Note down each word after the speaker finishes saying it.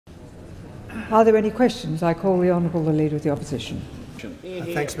Are there any questions? I call the Honourable the Leader of the Opposition.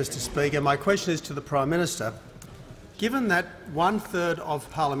 Thanks, Mr Speaker. My question is to the Prime Minister. Given that 1/3 of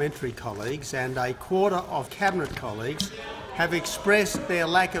parliamentary colleagues and a quarter of cabinet colleagues have expressed their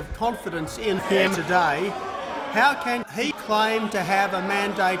lack of confidence in him today, how can he claim to have a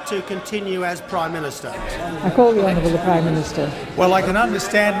mandate to continue as Prime Minister? I call the Honourable the Prime Minister. Well, I can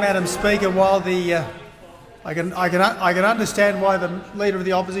understand, Madam Speaker, I can understand why the Leader of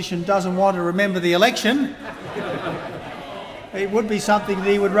the Opposition doesn't want to remember the election. It would be something that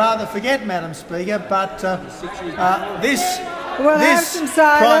he would rather forget, Madam Speaker, but this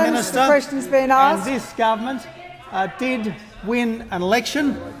Prime Minister and this government did win an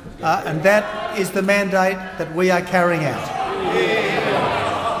election, and that is the mandate that we are carrying out.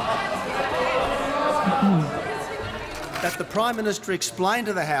 That the Prime Minister explained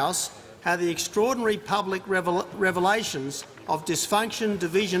to the House how the extraordinary public revelations of dysfunction,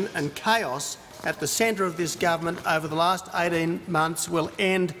 division and chaos at the centre of this government over the last 18 months will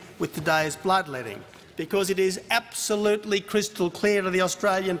end with today's bloodletting, because it is absolutely crystal clear to the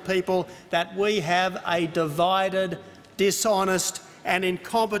Australian people that we have a divided, dishonest and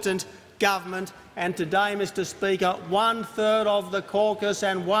incompetent government. And today, Mr Speaker, 1/3 of the caucus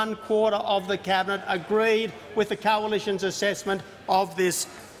and 1/4 of the cabinet agreed with the coalition's assessment of this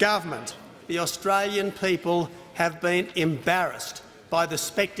government. The Australian people have been embarrassed by the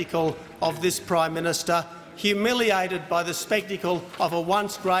spectacle of this Prime Minister, humiliated by the spectacle of a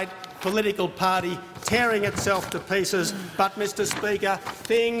once great political party tearing itself to pieces. But, Mr Speaker,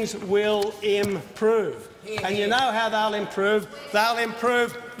 things will improve. And you know how they'll improve? They'll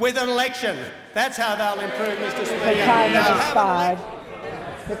improve with an election. That's how they'll improve, Mr Speaker. The time has expired.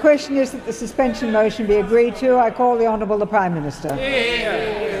 The question is that the suspension motion be agreed to. I call the Honourable the Prime Minister.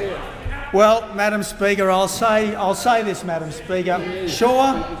 Well, Madam Speaker, I'll say this, Madam Speaker.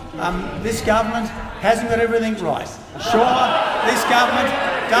 Sure, this government hasn't got everything right. Sure, this government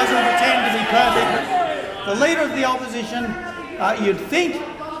doesn't pretend to be perfect. The Leader of the Opposition, you'd think,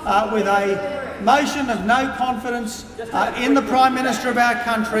 with a motion of no confidence in the Prime Minister of our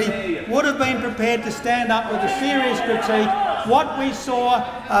country, would have been prepared to stand up with a serious critique. What we saw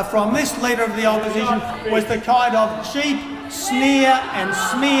from this Leader of the Opposition was the kind of cheap sneer and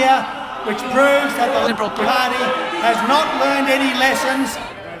smear which proves that the Liberal Party has not learned any lessons.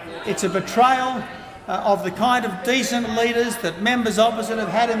 It's a betrayal of the kind of decent leaders that members opposite have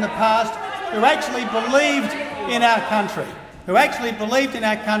had in the past, who actually believed in our country. The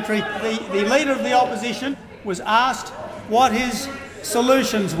Leader of the Opposition was asked what his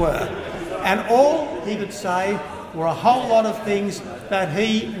solutions were, and all he could say were a whole lot of things that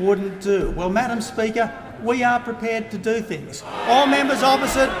he wouldn't do. Well, Madam Speaker, we are prepared to do things. All members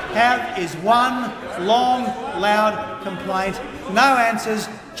opposite have is one long, loud complaint. No answers,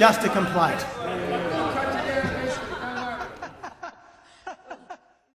 just a complaint.